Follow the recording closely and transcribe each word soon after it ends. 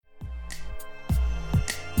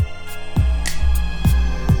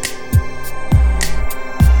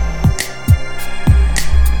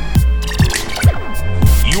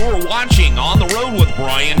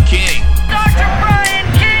Brian King. Dr. Brian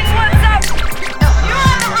King, what's up? You're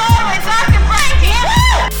on the road with Dr. Brian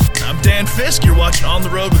King. I'm Dan Fisk. You're watching On the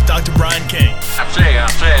Road with Dr. Brian King. I say,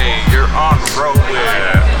 you're on the road with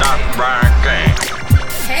Dr. Brian King.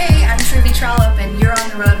 Hey, I'm Trudy Trollope, and you're on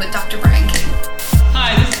the road with Dr. Brian King.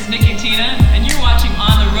 Hi, this is Nikki Tina, and you're watching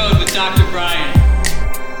On the Road with Dr. Brian.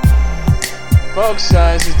 Folks,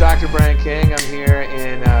 this is Dr. Brian King. I'm here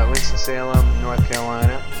in Winston-Salem, North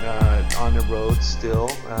Carolina, on the road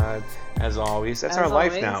still, as always. That's our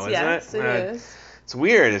life now, isn't it? Yes, it is. It's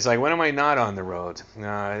weird. It's like, when am I not on the road?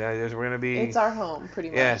 We're going to be... It's our home, pretty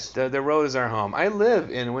much. Yes, the road is our home. I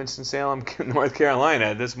live in Winston-Salem, North Carolina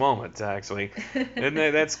at this moment, actually.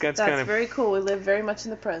 That's kind of... very cool. We live very much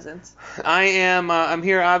in the present. I'm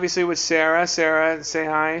here, obviously, with Sarah. Sarah, say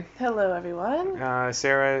hi. Hello, everyone.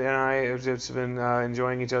 Sarah and I have just been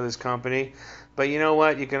enjoying each other's company. But you know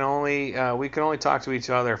what? We can only talk to each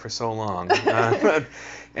other for so long.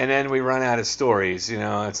 And then we run out of stories,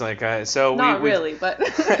 It's like Not really, but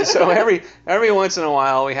so every once in a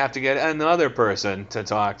while we have to get another person to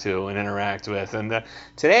talk to and interact with. And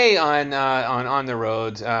today on the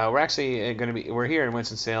road, we're actually we're here in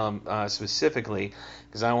Winston-Salem specifically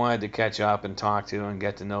because I wanted to catch up and talk to and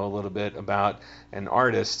get to know a little bit about an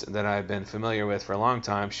artist that I've been familiar with for a long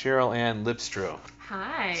time, Cheryl Lipstreu.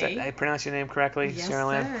 Hi. Did I pronounce your name correctly, yes,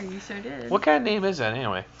 Cheryl sir. You sure did. What kind of name is that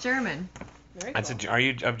anyway? German. very cool. Are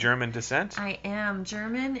you of German descent? I am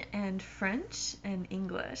German and French and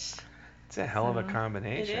English. It's a hell of a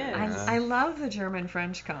combination. It is. I love the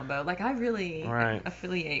German-French combo. Like, I really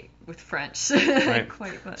affiliate with French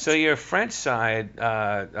quite much. So your French side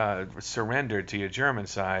surrendered to your German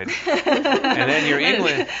side, and then your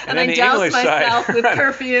English and then the English side with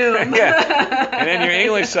perfume. yeah, and then your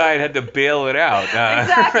English side had to bail it out.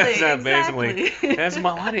 Exactly. Basically, there's a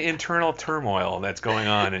lot of internal turmoil that's going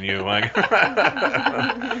on in you. I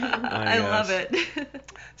love it.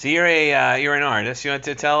 So you're an artist. You want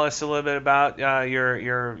to tell us a little bit about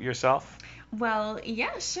yourself? Well,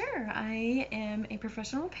 yeah, sure. I am a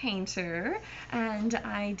professional painter, and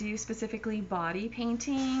I do specifically body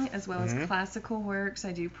painting as well as classical works.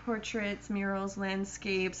 I do portraits, murals,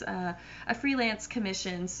 landscapes, a freelance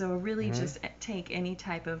commission, so really just take any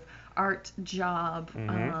type of art job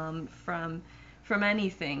from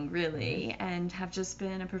anything, really, and have just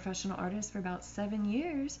been a professional artist for about 7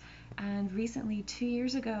 years. And recently, 2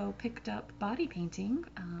 years ago, picked up body painting.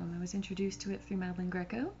 I was introduced to it through Madeline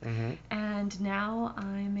Greco, and now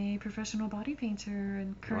I'm a professional body painter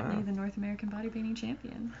and currently the North American body painting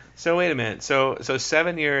champion. So wait a minute. So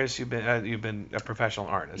 7 years you've been a professional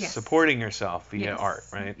artist, supporting yourself via art,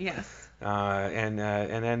 right? Yes. And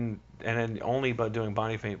then only about doing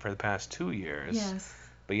body paint for the past 2 years. Yes.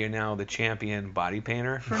 But you're now the champion body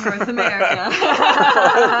painter for North America.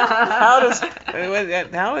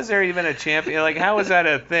 How is there even a champion? Like, how is that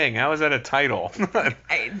a thing? How is that a title?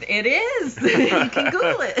 It is. You can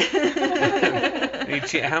Google it.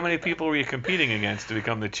 How many people were you competing against to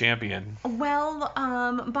become the champion? Well,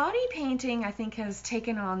 body painting, I think, has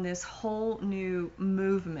taken on this whole new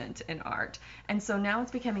movement in art. And so now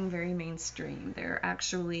it's becoming very mainstream. There are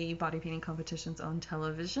actually body painting competitions on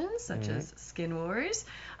television, such as Skin Wars.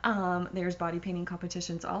 There's body painting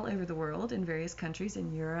competitions all over the world in various countries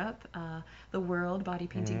in Europe. The World Body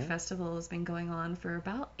Painting Festival has been going on for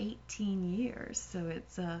about 18 years. So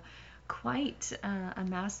it's quite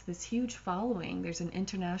amassed this huge following. There's an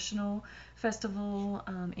international festival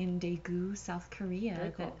in Daegu, South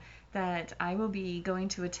Korea, that I will be going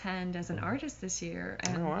to attend as an artist this year.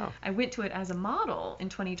 And I went to it as a model in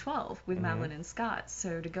 2012 with Madeline and Scott.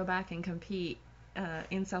 So to go back and compete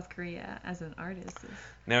in South Korea as an artist.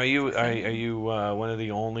 Now, are you one of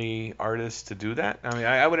the only artists to do that? I mean,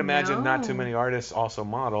 I would imagine not too many artists also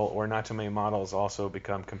model, or not too many models also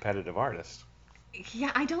become competitive artists.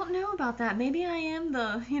 Yeah, I don't know about that. Maybe I am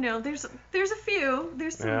there's a few.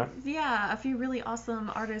 There's some a few really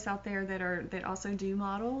awesome artists out there that also do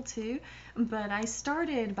model too. But I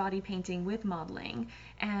started body painting with modeling,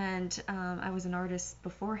 and I was an artist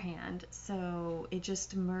beforehand, so it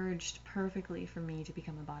just merged perfectly for me to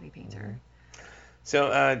become a body painter.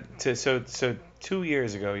 So 2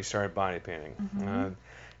 years ago you started body painting.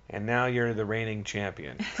 And now you're the reigning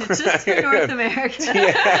champion. Just for North America.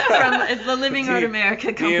 From the Living Art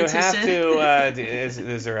America competition. Do you have to,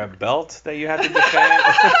 is there a belt that you have to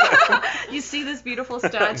defend? You see this beautiful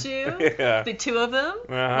statue? The two of them?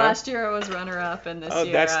 Last year I was runner-up, and this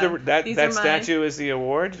year... that statue is the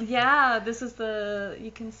award? Yeah, this is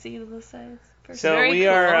you can see the size. So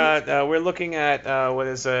we're looking at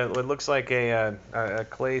what looks like a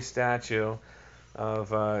clay statue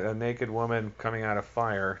of a naked woman coming out of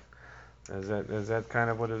fire. Is that kind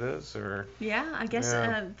of what it is, or? Yeah, I guess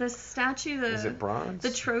the statue. Is it bronze?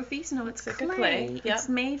 The trophies? No, it's clay. Clay. Yep. It's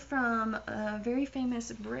made from a very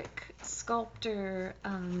famous brick sculptor,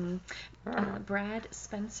 Brad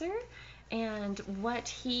Spencer. And what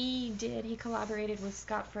he did, he collaborated with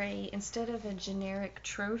Scott Frey. Instead of a generic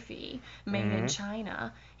trophy made in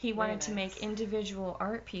China, he wanted to make individual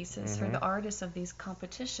art pieces for the artists of these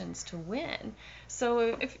competitions to win. So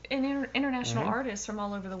if international artists from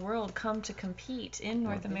all over the world come to compete in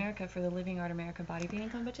North America for the Living Art America body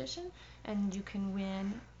painting competition, and you can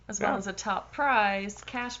win, as well as a top prize,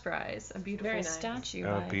 cash prize, a beautiful statue.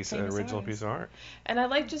 An original piece of art. And I'd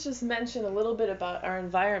like to just mention a little bit about our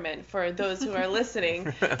environment for those who are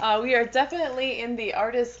listening. We are definitely in the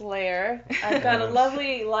artist lair. I've got a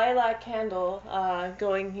lovely lilac candle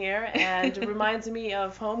going here, and it reminds me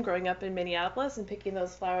of home growing up in Minneapolis and picking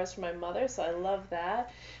those flowers for my mother, so I love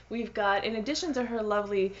that. We've got, in addition to her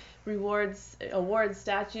lovely award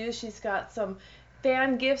statues, she's got some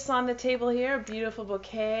fan gifts on the table here, a beautiful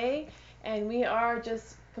bouquet, and we are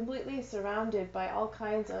just completely surrounded by all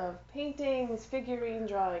kinds of paintings, figurine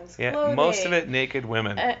drawings, clothing. Most of it naked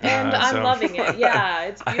women. And I'm loving it. Yeah,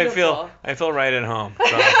 it's beautiful. I feel right at home.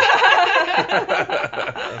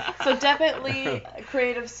 So definitely a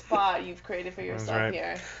creative spot you've created for yourself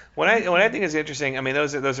here. What I think is interesting, I mean,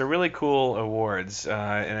 those are really cool awards,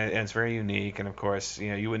 and it's very unique. And of course,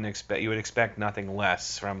 you would expect nothing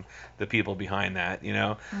less from the people behind that,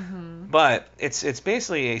 But it's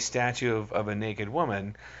basically a statue of a naked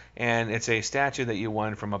woman, and it's a statue that you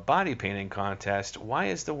won from a body painting contest. Why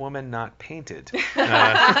is the woman not painted?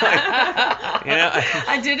 I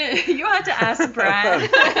didn't. You had to ask Brad.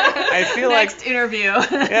 I feel next interview.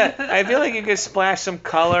 I feel like you could splash some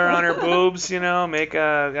color on her boobs. Make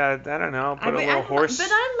I don't know, put a little horse. But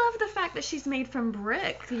I love the fact that she's made from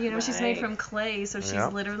brick. She's made from clay, so she's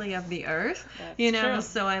literally of the earth. That's true.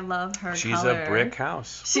 So I love her. She's color. a brick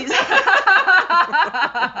house. She's.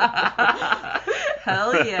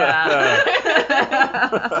 Hell yeah.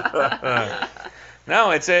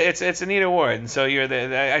 No, it's a neat award, and so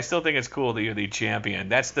I still think it's cool that you're the champion.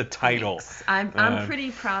 That's the title. Thanks. I'm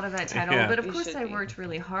pretty proud of that title, but of course I worked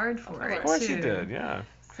really hard for it. Of course too. You did, yeah.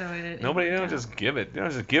 So Nobody don't just give it. You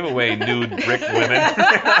don't just give away nude brick women.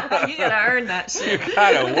 You gotta earn that shit. You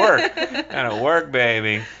gotta work,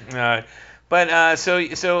 baby. But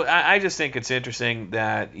so I just think it's interesting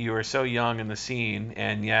that you are so young in the scene,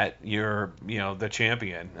 and yet you're the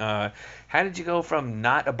champion. How did you go from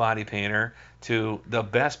not a body painter to the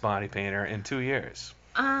best body painter in 2 years?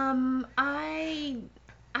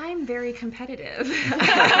 I'm very competitive,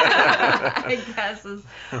 I guess is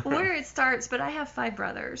where it starts. But I have 5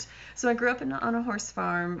 brothers. So I grew up on a horse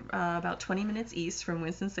farm about 20 minutes east from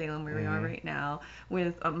Winston-Salem, where we are right now,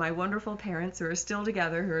 with my wonderful parents who are still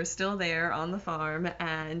together, who are still there on the farm,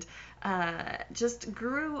 and just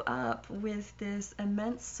grew up with this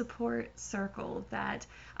immense support circle that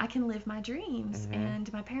I can live my dreams. And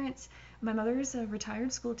my mother is a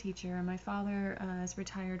retired school teacher, and my father is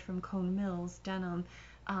retired from Cone Mills, Denham,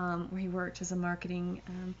 where he worked as a marketing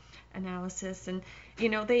analysis. And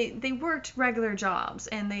they worked regular jobs,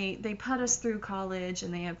 and they put us through college,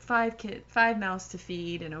 and they had 5 mouths to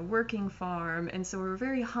feed and a working farm, and so we were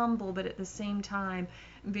very humble, but at the same time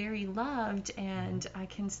very loved. And I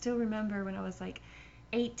can still remember when I was like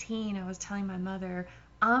 18, I was telling my mother,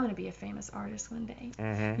 I'm going to be a famous artist one day.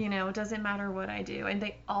 It doesn't matter what I do. And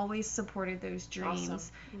they always supported those dreams.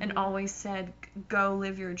 Awesome. And always said, go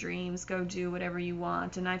live your dreams, go do whatever you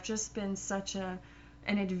want. And I've just been such an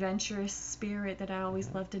adventurous spirit that I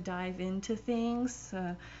always love to dive into things.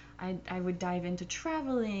 I would dive into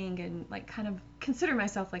traveling and kind of consider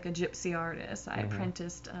myself like a gypsy artist. I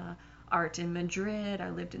apprenticed art in Madrid. I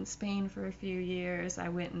lived in Spain for a few years. I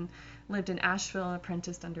went and lived in Asheville and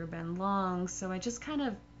apprenticed under Ben Long. So I just kind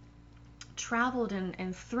of traveled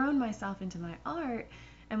and thrown myself into my art.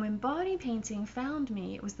 And when body painting found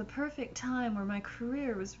me, it was the perfect time where my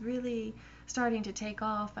career was really starting to take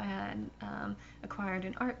off. I had acquired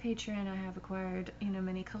an art patron. I have acquired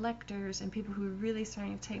many collectors and people who were really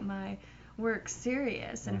starting to take my work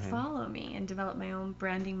serious and follow me and develop my own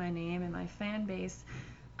branding, my name, and my fan base.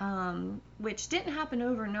 Which didn't happen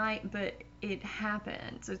overnight, but it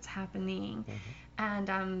happened. So it's happening. And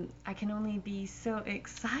I can only be so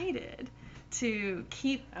excited to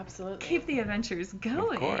keep the adventures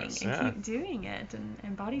going and keep doing it.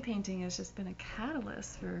 And body painting has just been a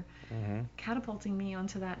catalyst for catapulting me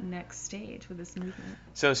onto that next stage with this movement.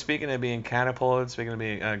 So speaking of being catapulted, speaking of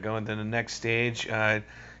being going to the next stage,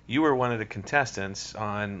 you were one of the contestants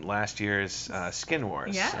on last year's Skin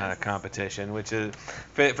Wars Yes. competition, which is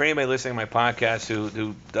for anybody listening to my podcast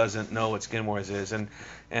who doesn't know what Skin Wars is, and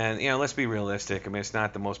let's be realistic. I mean, it's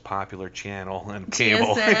not the most popular channel on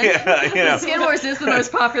cable. Yeah, Skin Wars is the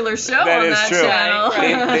most popular show that on is that true. channel.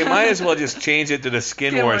 They might as well just change it to the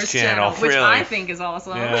Skin Wars channel, which really. I think is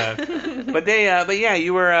awesome. Yeah. But yeah,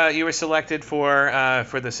 you were selected for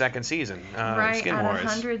the second season. Right, Skin out Wars. of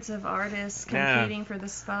hundreds of artists competing for the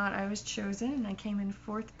spot, I was chosen, and I came in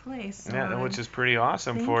 4th place. So Yeah, which is pretty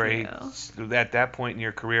awesome Thank for you. at that point in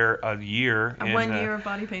your career, a year. a 1 year of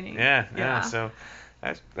body painting. Yeah. So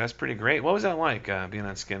that's pretty great. What was that like being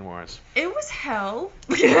on Skin Wars? It was hell.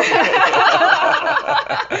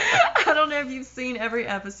 I don't know if you've seen every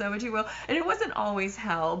episode, but you will. And it wasn't always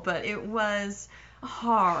hell, but it was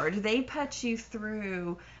hard. They put you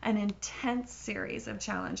through an intense series of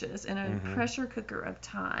challenges in a pressure cooker of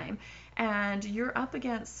time. And you're up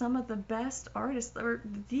against some of the best artists, or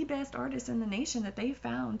the best artists in the nation that they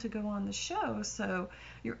found to go on the show. So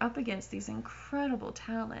you're up against these incredible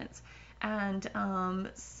talents. And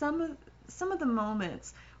some of the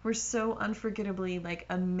moments were so unforgettably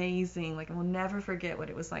amazing. Like, we'll never forget what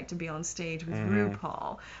it was like to be on stage with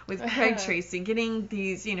RuPaul, with Craig Tracy, getting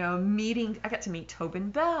these, meeting. I got to meet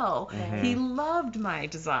Tobin Bell. He loved my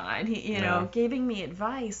design. He, giving me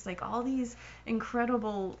advice, like all these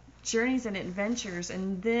incredible journeys and adventures,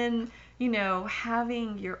 and then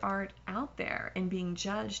having your art out there and being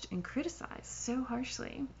judged and criticized so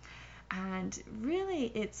harshly. And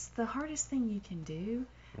really, it's the hardest thing you can do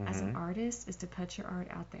as an artist is to put your art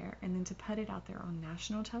out there, and then to put it out there on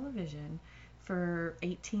national television for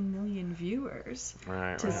 18 million viewers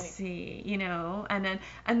to see, and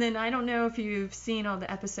then I don't know if you've seen all the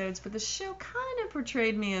episodes, but the show kind of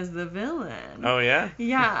portrayed me as the villain. Oh yeah.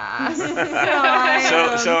 Yeah.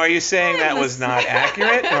 So are you saying that was not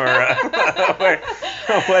accurate, or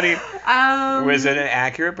what do you? Was it an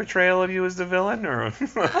accurate portrayal of you as the villain, or?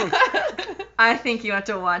 I think you have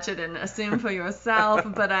to watch it and assume for yourself,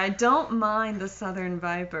 but I don't mind the Southern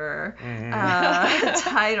Viper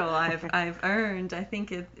title I've earned. I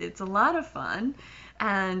think it's a lot of fun,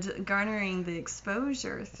 and garnering the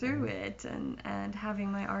exposure through it, and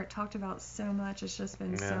having my art talked about so much. It's just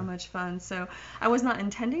been so much fun. So I was not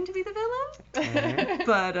intending to be the villain,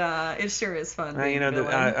 but it sure is fun.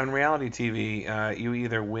 On reality TV, you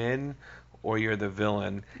either win or you're the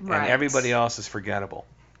villain, and everybody else is forgettable.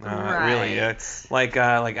 Really, like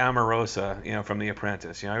Omarosa, from The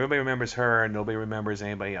Apprentice. Everybody remembers her, and nobody remembers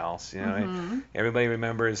anybody else. Everybody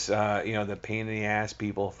remembers, the pain in the ass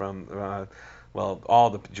people from, all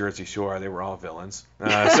the Jersey Shore. They were all villains.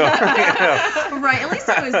 Right. At least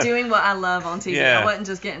I was doing what I love on TV. I wasn't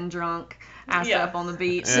just getting drunk, assed up on the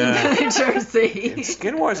beach in New Jersey.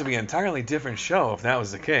 Skin Wars would be an entirely different show if that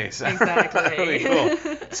was the case. Exactly. That would be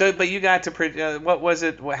cool. So, but you got to. What was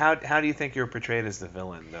it? How do you think you were portrayed as the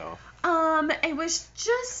villain, though? It was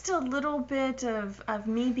just a little bit of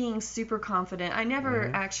me being super confident. I never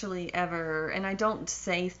actually ever, and I don't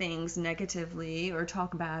say things negatively or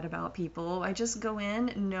talk bad about people. I just go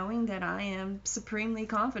in knowing that I am supremely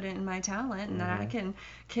confident in my talent and that I can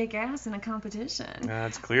kick ass in a competition.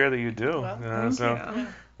 It's clear that you do. Thank you.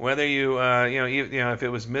 Whether you, if it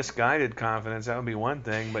was misguided confidence, that would be one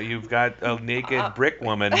thing. But you've got a naked brick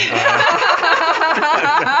woman to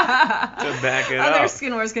back it up. Other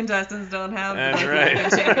Skin Wars contestants don't have That's the right.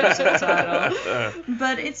 championship title.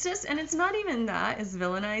 But it's just, and it's not even that as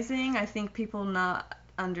villainizing. I think people not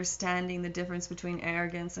understanding the difference between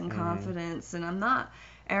arrogance and confidence. And I'm not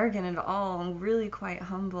arrogant at all. I'm really quite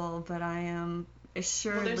humble, but I am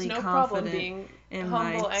assuredly there's no confident problem being in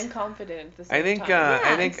humble my and confident at the same I think time.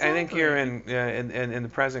 I think you're in the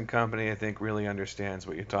present company. I think really understands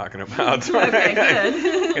what you're talking about. Okay,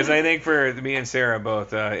 good. Because I think for me and Sarah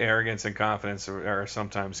both, arrogance and confidence are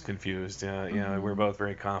sometimes confused. We're both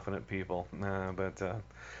very confident people, but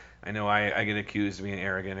I know I get accused of being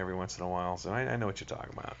arrogant every once in a while, so I know what you're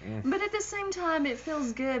talking about. But at the same time, it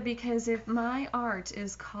feels good because if my art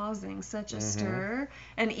is causing such a stir,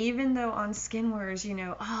 and even though on Skin Wars,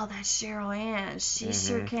 that's Cheryl Ann, she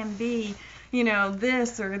sure can be,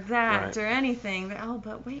 this or that or anything.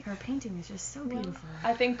 But wait, her painting is just so beautiful.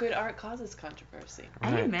 I think good art causes controversy.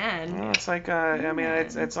 Right. Amen. Well, it's like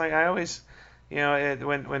it's like I always.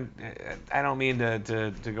 When I don't mean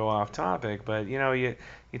to go off topic, but you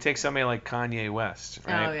You take somebody like Kanye West,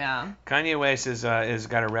 right? Oh yeah. Kanye West is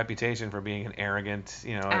got a reputation for being an arrogant,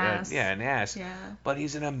 Ass. an ass. Yeah. But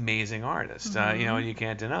he's an amazing artist, and you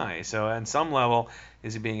can't deny. So on some level,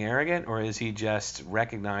 is he being arrogant, or is he just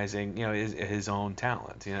recognizing, his own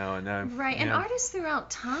talent, Right, and artists throughout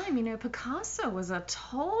time, Picasso was a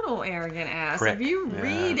total arrogant ass. Prick. If you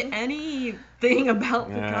read anything about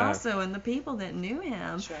Picasso and the people that knew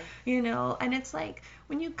him, Sure. And it's like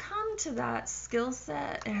when you come to that skill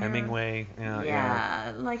set and Hemingway,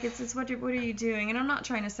 like it's what are you doing? And I'm not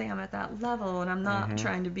trying to say I'm at that level, and I'm not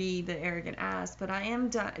trying to be the arrogant ass, but I am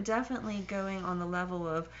definitely going on the level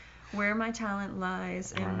of where my talent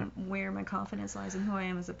lies and where my confidence lies and who I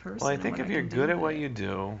am as a person. Well, I think if you're good at what you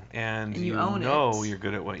do and you own know it. you're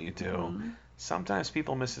good at what you do, sometimes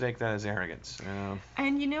people mistake that as arrogance.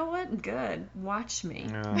 And you know what? Good. Watch me.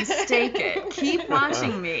 Yeah. Mistake it. Keep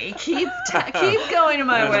watching me. Keep going to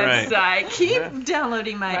my That's website. right. Keep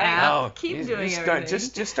downloading my app. Oh, Keep doing everything.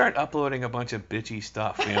 Just start uploading a bunch of bitchy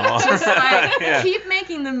stuff. Just like keep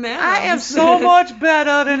making the memos. I am so much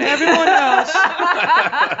better than everyone else.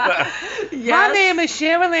 Yes. My name is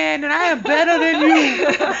Cheryl, and I am better than you.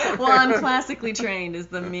 Well, I'm classically trained is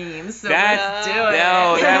the meme, so That- let's do it.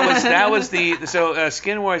 No, that was the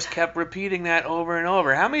Skin Wars kept repeating that over and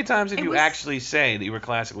over. How many times did It you was- actually say that you were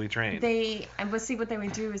classically trained? What they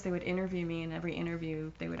would do is they would interview me, and every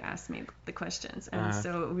interview they would ask me the questions, and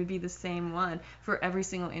so it would be the same one for every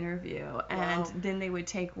single interview, and then they would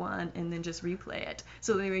take one and then just replay it,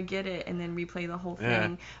 so they would get it and then replay the whole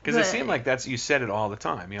thing. Because it seemed like you said it all the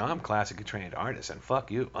time. I'm a classically trained artist, and fuck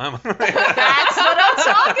you. That's what I'm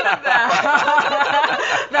talking about.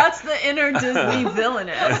 That's the inner Disney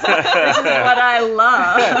villainess, which is what I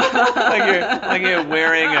love. like you're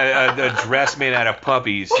wearing a dress made out of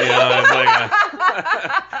puppies. It's like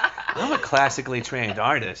I'm a classically trained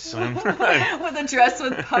artist. With a dress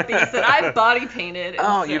with puppies that I body painted.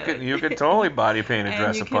 Oh, instead. you could totally body paint a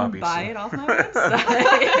dress of puppies. And you can buy it off my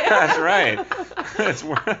website. That's right.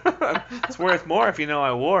 It's worth more if you know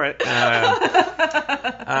I wore it. So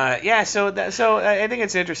I think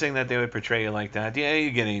it's interesting that they would portray you like that. Do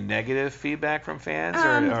you get any negative feedback from fans?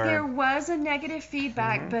 There was a negative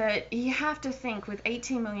feedback, but you have to think with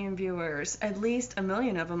 18 million viewers, at least 1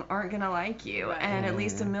 million of them aren't going to like you, and at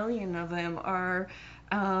least 1 million of them are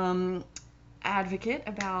advocate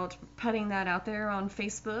about putting that out there on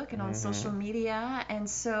Facebook and on social media. And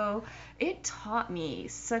so it taught me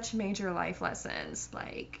such major life lessons,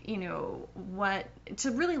 like, what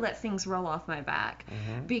to really let things roll off my back,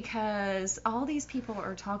 because all these people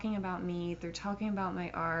are talking about me, they're talking about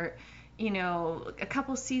my art. A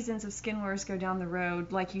couple seasons of Skin Wars go down the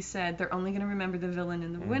road, like you said, they're only going to remember the villain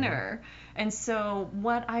and the winner. And so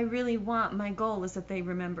what I really want, my goal is that they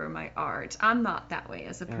remember my art. I'm not that way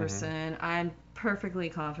as a person. I'm perfectly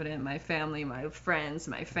confident. My family, my friends,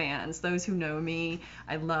 my fans, those who know me,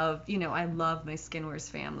 I love my Skin Wars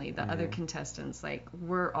family. The other contestants,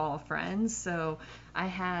 we're all friends. So I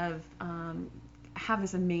have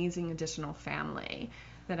this amazing additional family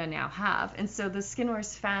that I now have. And so the Skin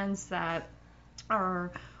Wars fans that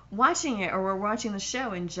are watching it or were watching the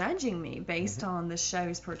show and judging me based on the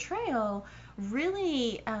show's portrayal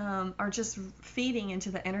really are just feeding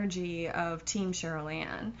into the energy of Team Cheryl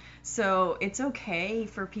Ann. So it's okay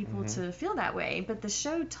for people to feel that way, but the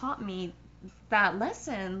show taught me that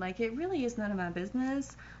lesson. It really is none of my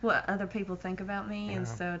business what other people think about me, and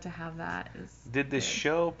so to have that is Did the good.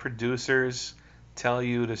 show producers tell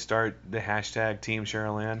you to start the hashtag Team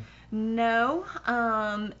Cheryl Ann? No,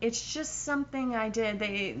 it's just something I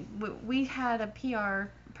did. We had a PR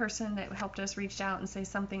person that helped us reach out and say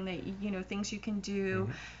something that, things you can do.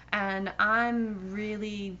 And I'm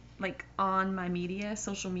really on my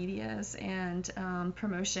social medias and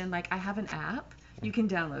promotion. I have an app you can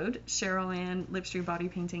download, Cheryl Ann Lipstreu Body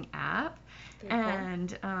Painting app.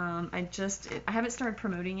 And I haven't started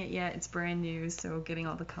promoting it yet. It's brand new, so getting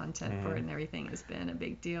all the content for it and everything has been a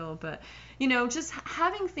big deal. But, just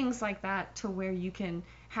having things like that to where you can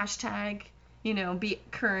hashtag, be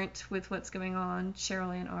current with what's going on.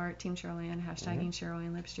 Cheryl Ann Art, Team Cheryl Ann, hashtagging Cheryl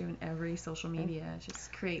Ann Lipstreu in every social media. It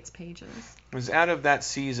just creates pages. It was out of that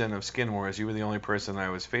season of Skin Wars, you were the only person I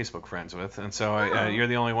was Facebook friends with, and so you're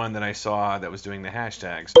the only one that I saw that was doing the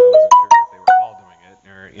hashtag, so I wasn't sure if they were all doing it,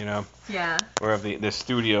 or, Yeah. or if the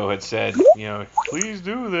studio had said, please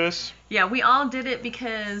do this. Yeah, we all did it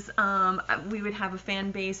because we would have a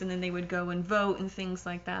fan base, and then they would go and vote and things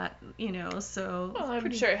like that, so... Well,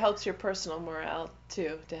 I'm sure it helps your personal morale,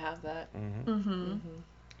 too, to have that.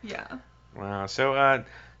 Yeah. Wow. So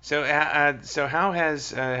how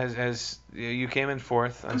has you came in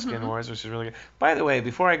fourth on Skin Wars, which is really good. By the way,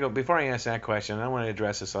 before I ask that question, I want to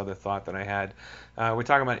address this other thought that I had. We're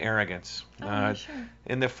talking about arrogance. Sure.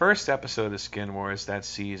 In the first episode of Skin Wars that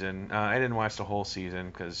season, I didn't watch the whole season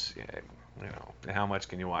because how much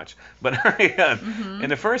can you watch? But in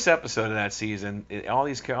the first episode of that season, all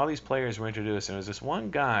these players were introduced, and there was this one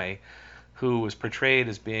guy who was portrayed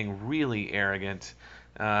as being really arrogant.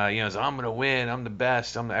 So I'm gonna win. I'm the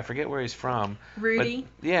best. I forget where he's from. Rudy.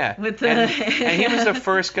 But, yeah. and he was the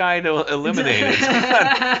first guy to eliminate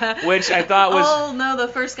it, which I thought was. Oh no, the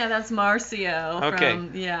first guy, that's Marcio. Okay.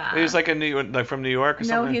 He was like from New York or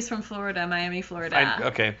something. No, he's from Florida, Miami, Florida.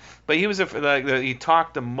 Okay, but he was he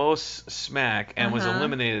talked the most smack and was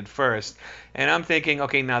eliminated first. And I'm thinking,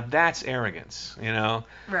 okay, now that's arrogance,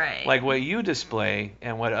 Right. Like what you display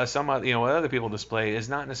and what what other people display is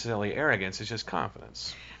not necessarily arrogance; it's just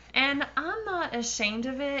confidence. And I'm not ashamed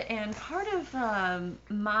of it. And part of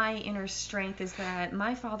my inner strength is that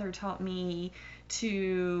my father taught me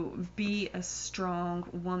to be a strong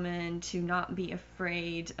woman, to not be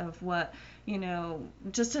afraid of what,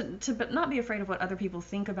 just to not be afraid of what other people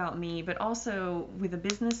think about me, but also with a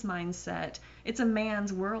business mindset. It's a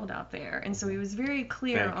man's world out there. And so he was very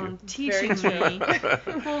clear on teaching me.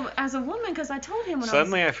 Well, as a woman, because I told him when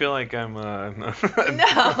Suddenly I feel like I'm... No.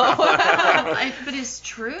 But it's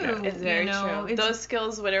true. It's very true. Those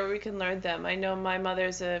skills, whenever we can learn them. I know my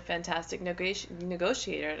mother's a fantastic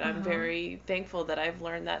negotiator, and I'm very thankful that I've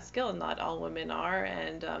learned that skill. Not all women are,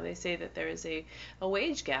 and they say that there is a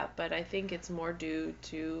wage gap, but I think it's more due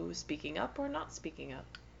to speaking up or not speaking up.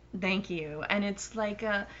 Thank you. And it's like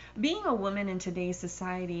being a woman in today's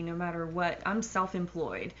society, no matter what, I'm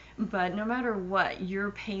self-employed, but no matter what,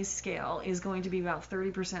 your pay scale is going to be about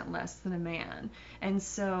 30% less than a man. And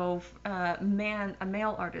so a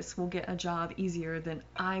male artist will get a job easier than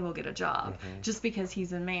I will get a job just because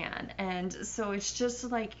he's a man. And so it's just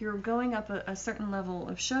like you're going up a certain level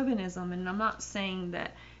of chauvinism. And I'm not saying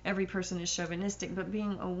that every person is chauvinistic, but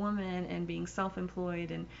being a woman and being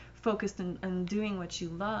self-employed and focused on doing what you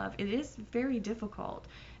love, it is very difficult.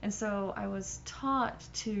 And so I was taught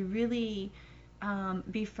to really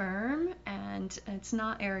be firm, and it's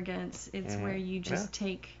not arrogance. It's where you just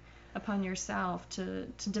take upon yourself to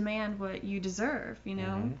demand what you deserve,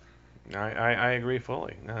 I agree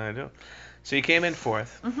fully. I do. So you came in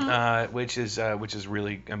fourth, which is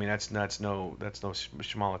really, I mean, that's no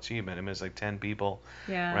small achievement. I mean, it's like 10 people,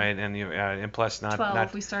 right? And and plus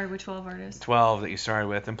not we started with 12 artists. 12 that you started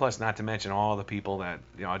with, and plus not to mention all the people that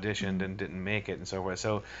auditioned and didn't make it and so forth.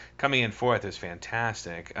 So coming in fourth is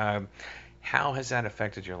fantastic. How has that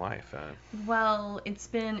affected your life? Well, it's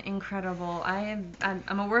been incredible. I'm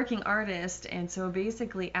a working artist, and so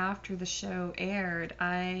basically after the show aired,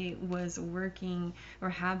 I was working or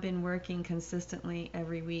have been working consistently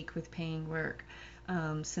every week with paying work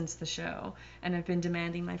since the show. And I've been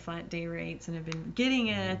demanding my flat day rates, and I've been getting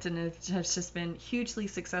it, and it has just been hugely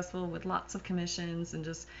successful with lots of commissions and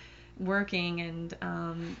just working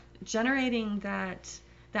and generating that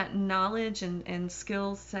knowledge and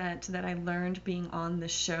skill set that I learned being on the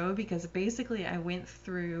show, because basically I went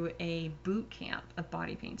through a boot camp of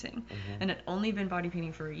body painting, and I'd only been body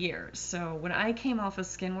painting for a year. So when I came off of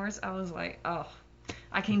Skin Wars, I was like, oh,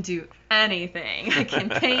 I can do anything. I can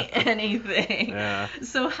paint anything. Yeah.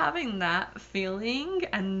 So having that feeling,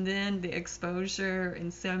 and then the exposure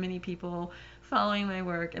and so many people following my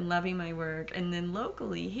work and loving my work, and then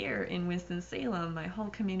locally here in Winston-Salem, my whole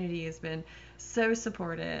community has been so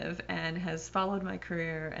supportive and has followed my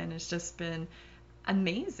career, and it's just been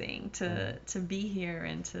amazing to be here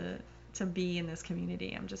and to be in this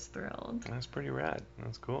community. I'm just thrilled. That's pretty rad.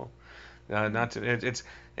 That's cool. It's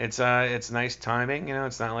nice timing.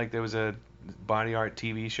 It's not like there was a body art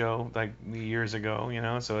TV show like years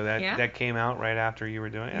ago. So that came out right after you were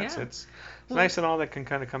doing it. Yeah. It's nice that all that can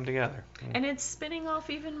kind of come together. And it's spinning off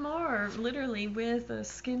even more, literally, with a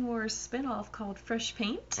Skin Wars spin-off called Fresh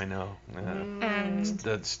Paint. I know. And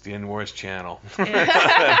the Skin Wars channel.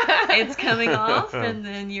 It's coming off, and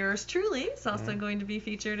then yours truly is also going to be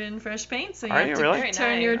featured in Fresh Paint. So you have to really?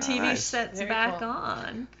 turn your TV sets Very back cool.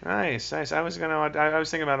 on. Nice. I was thinking about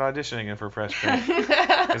auditioning for Fresh Paint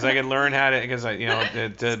because I could learn how to, because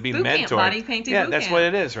to be boot camp, mentored. body painting Yeah, boot that's camp. what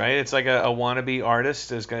it is, right? It's like a wannabe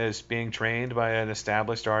artist is being trained by an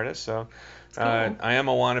established artist. So Cool. I am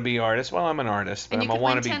a wannabe artist. Well, I'm an artist, but And you I'm a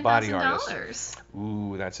could win wannabe body $10,000. artist.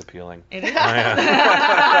 Ooh, that's appealing. It is.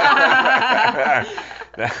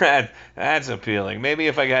 That's appealing. Maybe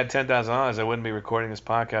if I got $10,000, I wouldn't be recording this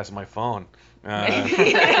podcast on my phone.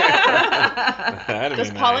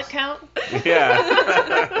 Does Pollock count?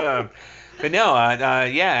 Yeah. But no,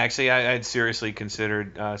 yeah, actually, I'd seriously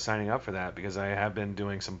considered signing up for that because I have been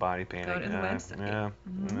doing some body painting. Go to the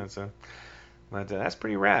website. Yeah, that's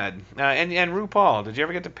pretty rad. And RuPaul, did you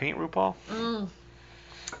ever get to paint RuPaul?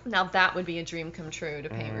 Now that would be a dream come true to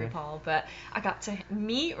paint RuPaul, but I got to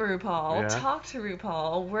meet RuPaul, talk to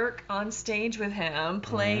RuPaul, work on stage with him,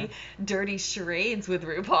 play dirty charades with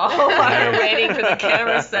RuPaul while we're waiting for the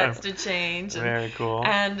camera sets to change. Very cool.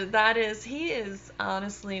 And he is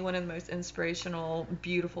honestly one of the most inspirational,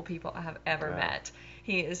 beautiful people I have ever met.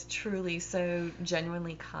 He is truly so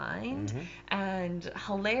genuinely kind and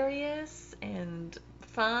hilarious and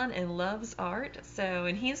fun and loves art.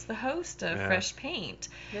 And he's the host of Fresh Paint.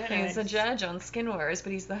 He's a judge on Skin Wars,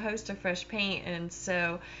 but he's the host of Fresh Paint, and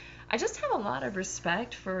so I just have a lot of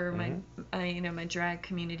respect for my drag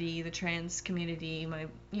community, the trans community, my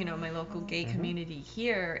local gay community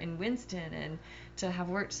here in Winston, and to have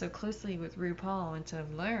worked so closely with RuPaul and to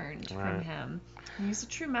have learned from him. And he's a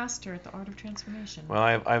true master at the art of transformation. Well,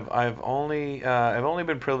 I've only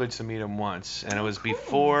been privileged to meet him once, and it was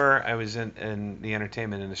before I was in the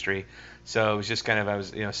entertainment industry, so it was just kind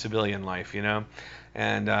of civilian life, and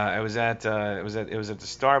it was at the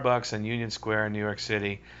Starbucks in Union Square in New York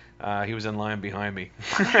City. He was in line behind me.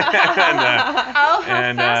 How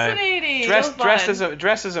fascinating!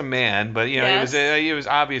 Dressed as a man, but he was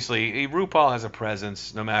obviously RuPaul has a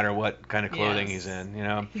presence no matter what kind of clothing he's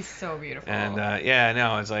in. He's so beautiful. And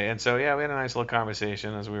it's like, and so we had a nice little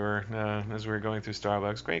conversation as we were going through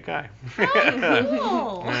Starbucks. Great guy.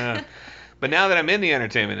 Oh, cool. But now that I'm in the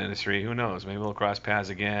entertainment industry, who knows? Maybe we'll cross paths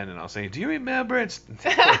again, and I'll say, "Do you remember?"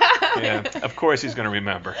 Yeah, of course he's going to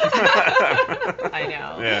remember. I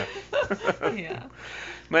know. Yeah. Yeah.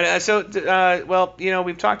 But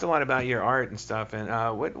we've talked a lot about your art and stuff, and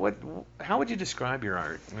how would you describe your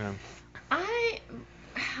art?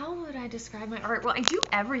 How would I describe my art? Well, I do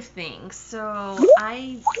everything, so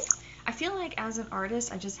I feel like as an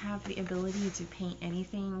artist, I just have the ability to paint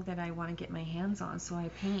anything that I want to get my hands on. So I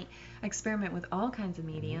experiment with all kinds of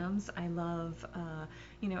mediums. I love,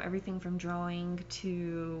 everything from drawing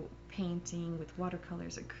to painting with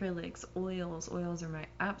watercolors, acrylics, oils. Oils are my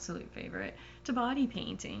absolute favorite, to body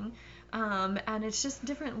painting. And it's just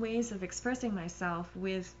different ways of expressing myself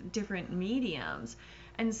with different mediums.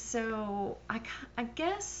 And so I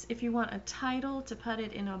guess if you want a title to put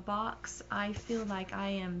it in a box, I feel like I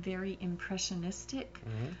am very impressionistic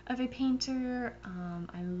of a painter.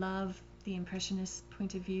 I love the impressionist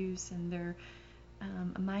point of views and their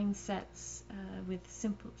mindsets with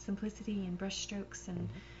simplicity and brushstrokes.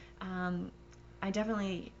 And I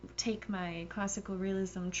definitely take my classical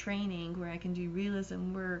realism training where I can do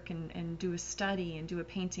realism work and do a study and do a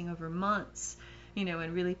painting over months,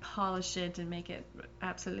 and really polish it and make it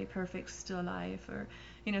absolutely perfect still life or,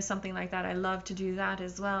 something like that. I love to do that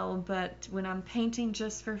as well. But when I'm painting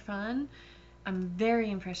just for fun, I'm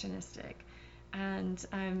very impressionistic. And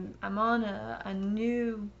I'm on a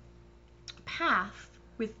new path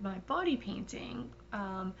with my body painting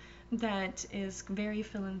that is very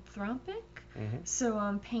philanthropic. So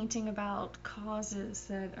I'm painting about causes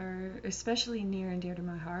that are especially near and dear to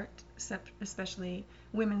my heart, especially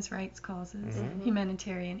women's rights causes,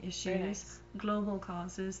 humanitarian issues, global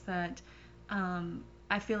causes that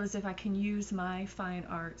I feel as if I can use my fine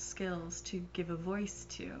art skills to give a voice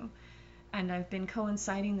to. And I've been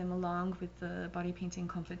coinciding them along with the body painting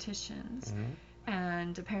competitions.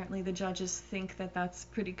 And apparently the judges think that that's a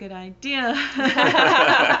pretty good idea.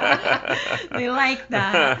 They like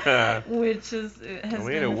that, which has been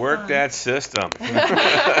way to work fun. that system.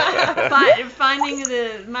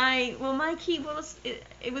 Finding my key was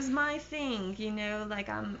it was my thing, like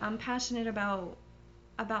I'm passionate about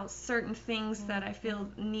certain things that I feel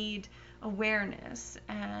need awareness,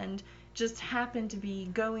 and just happen to be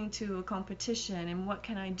going to a competition, and what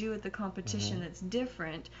can I do at the competition that's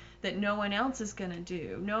different that no one else is going to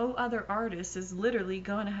do. No other artist is literally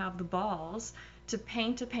going to have the balls to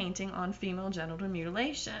paint a painting on female genital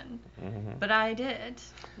mutilation. But I did.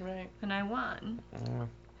 Right. And I won.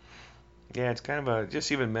 Yeah, it's kind of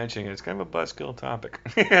just even mentioning it, it's kind of a buzzkill topic.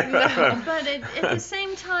 But at the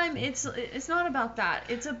same time, it's not about that.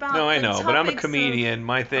 It's about No, I the know, but I'm a topics comedian.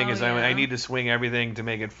 My thing is yeah. I need to swing everything to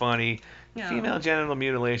make it funny. Yeah. Female genital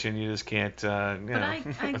mutilation, you just can't, But I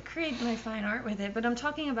create my fine art with it. But I'm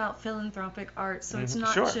talking about philanthropic art, so it's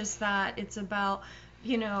not just that. It's about,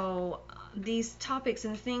 these topics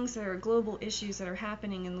and things that are global issues that are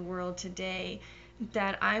happening in the world today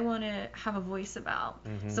that I want to have a voice about.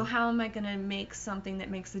 So how am I going to make something that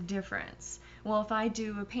makes a difference? Well, if I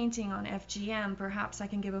do a painting on FGM, perhaps I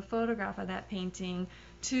can give a photograph of that painting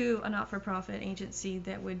to a not-for-profit agency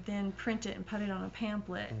that would then print it and put it on a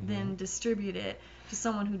pamphlet, then distribute it to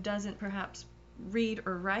someone who doesn't perhaps read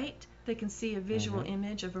or write. They can see a visual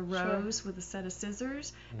image of a rose with a set of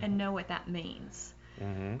scissors and know what that means.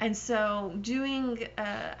 And so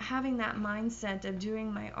having that mindset of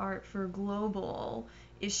doing my art for global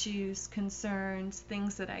issues, concerns,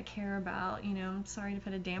 things that I care about, I'm sorry to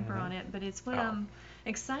put a damper on it, but it's what I'm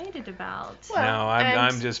excited about. Well, no,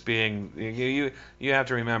 I'm just being, you have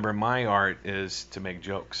to remember, my art is to make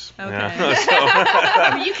jokes. Okay.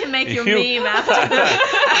 So, you can make your meme after this.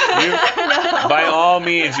 By all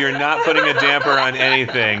means, you're not putting a damper on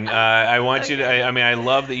anything. I want you to, I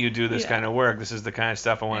love that you do this kind of work. This is the kind of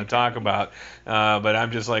stuff I want to talk about. But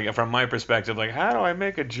I'm just like, from my perspective, like, how do I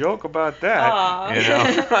make a joke about that?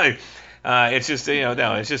 It's just,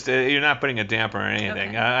 it's just, you're not putting a damper on anything.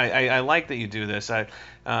 Okay. I like that you do this. I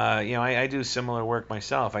do similar work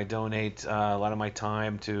myself. I donate a lot of my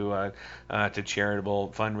time to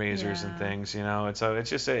charitable fundraisers and things.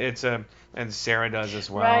 And Sarah does as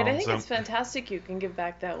well. Right. I think it's fantastic you can give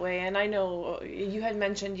back that way. And I know you had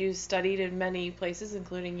mentioned you studied in many places,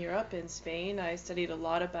 including Europe and Spain. I studied a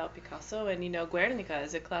lot about Picasso, and Guernica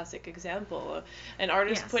is a classic example. An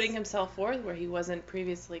artist putting himself forth where he wasn't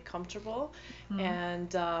previously comfortable,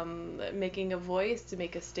 and making a voice to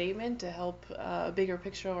make a statement to help a bigger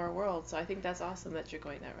picture of our world. So I think that's awesome that you're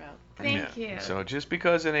going that route. Thank you. So just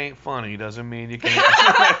because it ain't funny doesn't mean you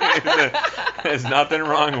can't. There's nothing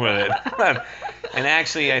wrong with it. And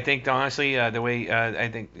actually, I think honestly, the way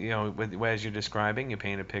as you're describing, you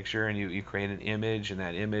paint a picture and you create an image, and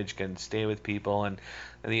that image can stay with people. And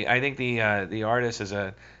I think the artist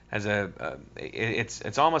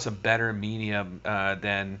it's almost a better medium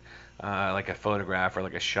than like a photograph or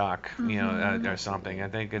like a shock, or something. I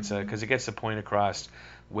think it's because it gets the point across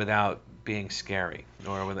without being scary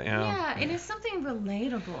or with and it's something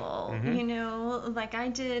relatable. Like I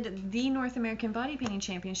did the North American Body Painting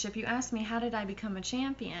Championship. You asked me, how did I become a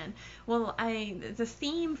champion? Well, the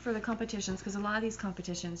theme for the competitions, because a lot of these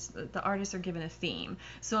competitions, the artists are given a theme.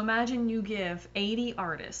 So imagine you give 80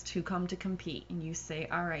 artists who come to compete, and you say,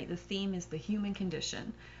 all right, the theme is the human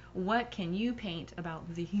condition. What can you paint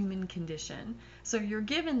about the human condition? So you're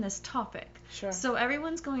given this topic. Sure. So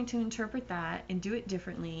everyone's going to interpret that and do it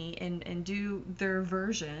differently and do their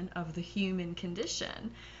version of the human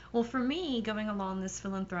condition. Well, for me, going along this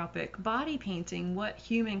philanthropic body painting, what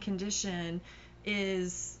human condition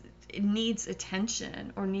is, it needs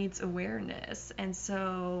attention or needs awareness. And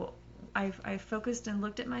so I focused and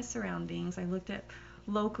looked at my surroundings. I looked at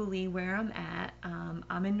locally where I'm at.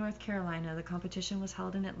 I'm in North Carolina. The competition was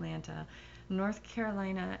held in Atlanta. North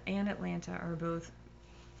Carolina and Atlanta are both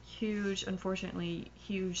unfortunately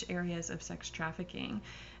huge areas of sex trafficking,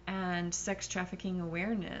 and sex trafficking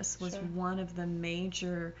awareness was one of the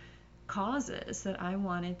major causes that I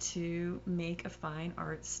wanted to make a fine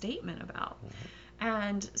art statement about.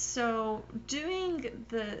 And so doing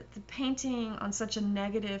the painting on such a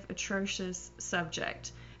negative, atrocious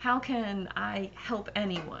subject, how can I help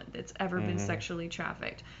anyone that's ever been sexually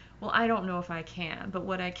trafficked? Well, I don't know if I can, but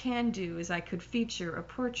what I can do is I could feature a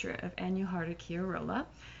portrait of Anuhara Kiarola,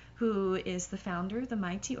 who is the founder of the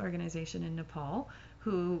Mighty organization in Nepal,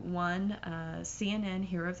 who won CNN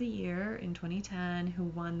Hero of the Year in 2010, who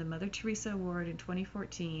won the Mother Teresa Award in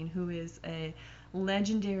 2014, who is a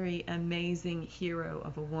legendary, amazing hero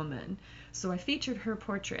of a woman. So I featured her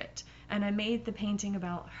portrait, and I made the painting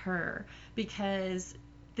about her, because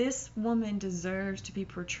this woman deserves to be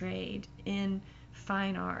portrayed in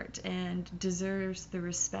fine art and deserves the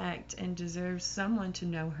respect and deserves someone to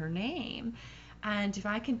know her name. And if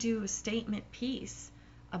I could do a statement piece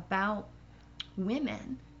about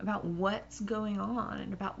women, about what's going on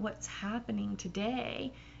and about what's happening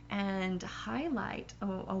today, and highlight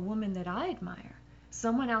a woman that I admire,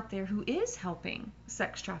 someone out there who is helping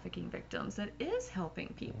sex trafficking victims, that is helping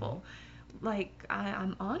people, like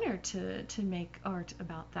I'm honored to make art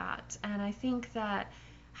about that. And I think that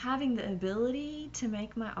having the ability to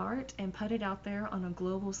make my art and put it out there on a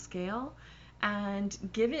global scale and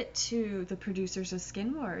give it to the producers of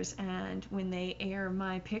Skin Wars, and when they air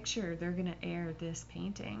my picture, they're going to air this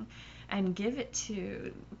painting, and give it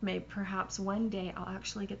to, maybe perhaps one day I'll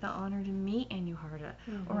actually get the honor to meet Anuhara,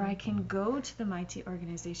 or I can go to the Mighty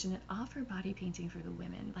organization and offer body painting for the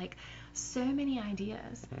women. Like, so many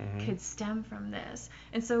ideas could stem from this.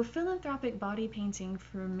 And so philanthropic body painting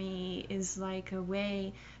for me is like a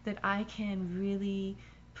way that I can really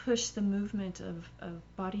push the movement of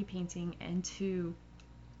body painting into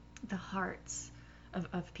the hearts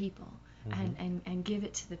of people, and give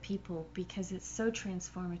it to the people, because it's so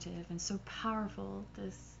transformative and so powerful,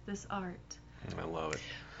 this art. I love it.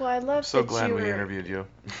 Well, I love So that glad you we were- interviewed you.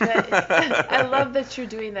 I love that you're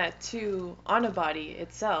doing that too on a body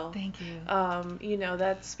itself. Thank you.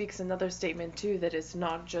 That speaks another statement too, that it's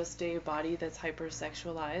not just a body that's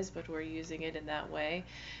hypersexualized, but we're using it in that way.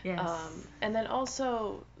 Yes. And then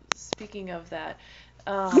also, speaking of that,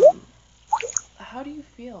 how do you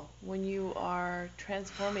feel when you are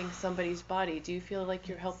transforming somebody's body? Do you feel like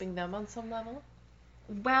you're helping them on some level?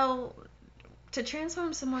 Well, to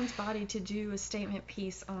transform someone's body to do a statement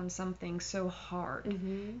piece on something so hard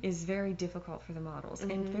is very difficult for the models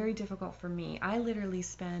and very difficult for me. I literally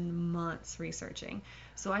spend months researching.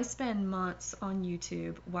 So I spend months on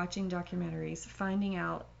YouTube watching documentaries, finding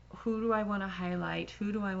out who do I want to highlight,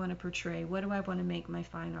 who do I want to portray, what do I want to make my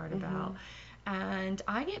fine art about. And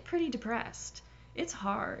I get pretty depressed. It's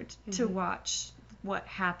hard to watch what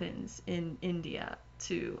happens in India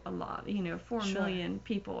to a lot. 4 million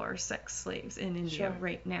people are sex slaves in India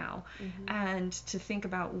right now. And to think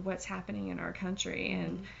about what's happening in our country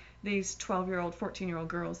and these 12-year-old, 14-year-old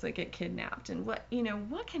girls that get kidnapped, and what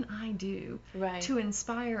can I do to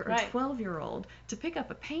inspire a 12-year-old to pick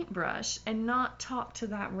up a paintbrush and not talk to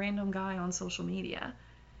that random guy on social media?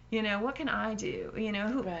 What can I do?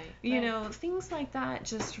 Things like that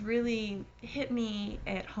just really hit me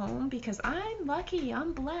at home because I'm lucky,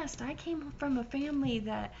 I'm blessed. I came from a family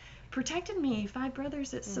that protected me, 5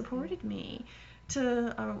 brothers that supported me.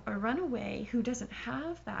 To a runaway who doesn't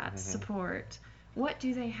have that support, what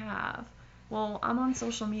do they have? Well, I'm on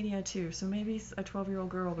social media too, so maybe a 12-year-old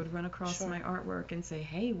girl would run across my artwork and say,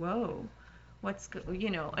 hey, whoa,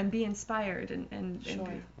 and be inspired and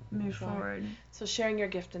move forward. So sharing your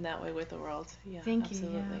gift in that way with the world. Yeah, Thank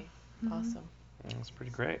absolutely. you. Yeah. Awesome. That's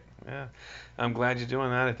pretty great. Yeah, I'm glad you're doing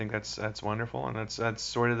that. I think that's wonderful, and that's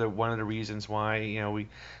sort of one of the reasons why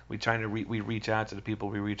we try to we reach out to the people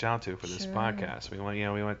we reach out to for this podcast. We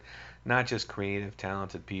want not just creative,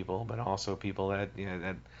 talented people, but also people that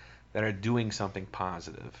that are doing something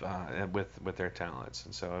positive with their talents.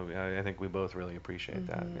 And so I think we both really appreciate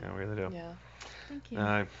that. We really do. Yeah. Thank you.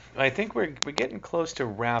 I think we're getting close to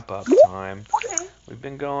wrap up time. Okay. We've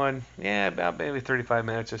been going about maybe 35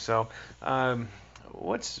 minutes or so.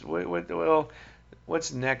 What's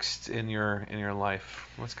next in your life?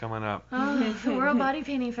 What's coming up? The World Body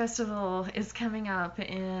Painting Festival is coming up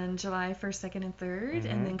in July 1st, 2nd, and 3rd,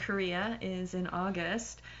 and then Korea is in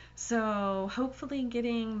August. So hopefully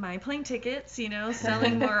getting my plane tickets,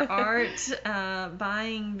 selling more art,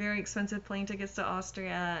 buying very expensive plane tickets to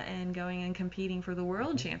Austria, and going and competing for the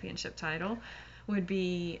World Championship title would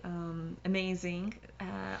be amazing.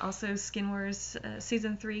 Also, Skin Wars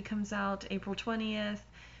Season 3 comes out April 20th.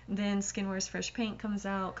 Then Skin Wars Fresh Paint comes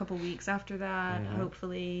out a couple weeks after that.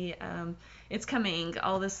 Hopefully, it's coming.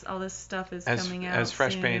 All this stuff is coming out. As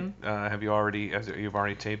Fresh soon. Paint, you've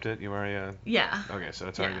already taped it? You already? Yeah. Okay, so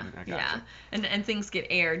it's already been. I gotcha. And things get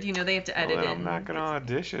aired. They have to edit it. I'm not gonna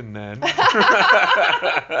audition then. But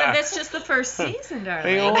that's just the first season,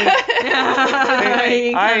 darling.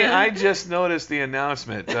 I just noticed the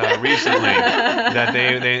announcement recently that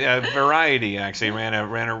they Variety actually ran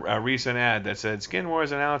a recent ad that said Skin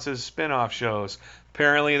Wars announces spin-off shows.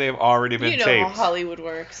 Apparently they've already been taped. You know how Hollywood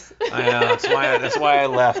works. I know, that's why I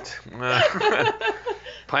left.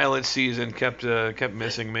 Pilot season kept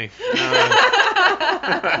missing me.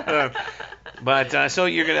 But so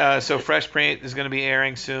you're gonna Fresh Paint is gonna be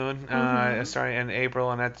airing soon, starting in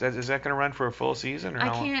April, and is that gonna run for a full season? Or I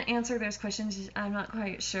how long? can't answer those questions. I'm not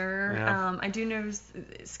quite sure. Yeah. I do know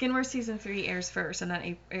Skin Wars Season 3 airs first, and that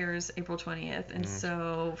airs April 20th. And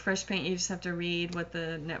so Fresh Paint, you just have to read what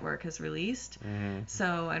the network has released.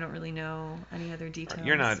 So I don't really know any other details.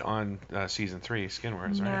 You're not on Season 3 Skin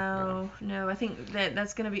Wars, right? No. I think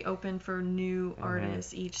that's going to be open for new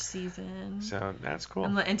artists each season. So that's cool.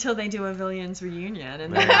 Until they do a Villains reunion,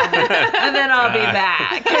 and then I'll be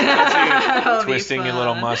back. Twisting your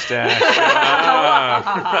little mustache.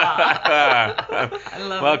 I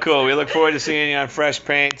love it. Cool. We look forward to seeing you on Fresh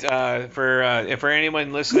Paint. For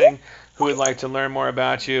anyone listening who would like to learn more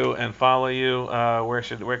about you and follow you, where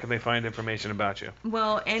can they find information about you?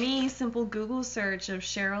 Well, any simple Google search of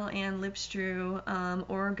Cheryl Ann Lipstreu,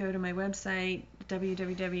 or go to my website,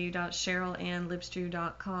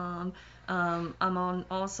 www.cherylannlipstreu.com. I'm on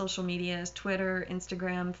all social medias, Twitter,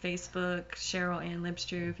 Instagram, Facebook, Cheryl Ann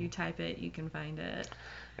Lipstreu. If you type it, you can find it.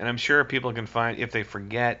 And I'm sure people can find, if they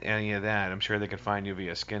forget any of that, I'm sure they can find you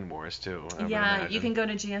via Skin Wars too. Yeah, you can go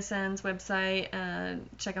to GSN's website,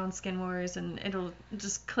 check on Skin Wars, and it'll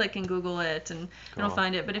just click and Google it, and it'll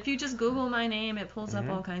find it. But if you just Google my name, it pulls up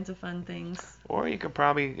all kinds of fun things. Or you could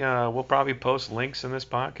probably, we'll probably post links in this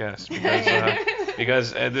podcast, because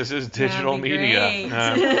because this is digital That'd be media.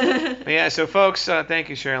 great. Yeah, so folks, thank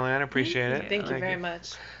you, Cheryl. I appreciate it. Thank you very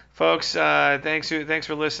much. Folks, thanks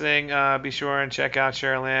for listening. Be sure and check out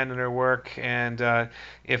Cheryl and her work. And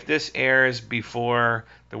if this airs before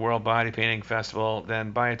the World Body Painting Festival,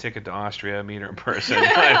 then buy a ticket to Austria, meet her in person.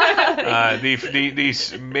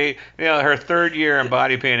 Her third year in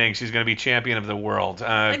body painting, she's going to be champion of the world.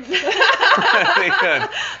 Thought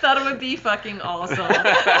it would be fucking awesome.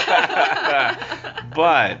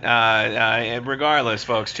 But regardless,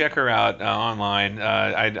 folks, check her out online.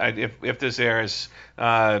 If this airs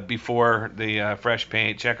before the Fresh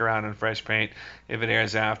Paint, check her out on Fresh Paint. If it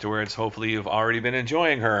airs afterwards, hopefully you've already been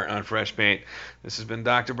enjoying her on Fresh Paint. This has been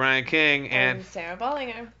Dr. Brian King And Sarah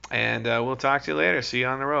Bollinger. And we'll talk to you later. See you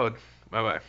on the road. Bye-bye.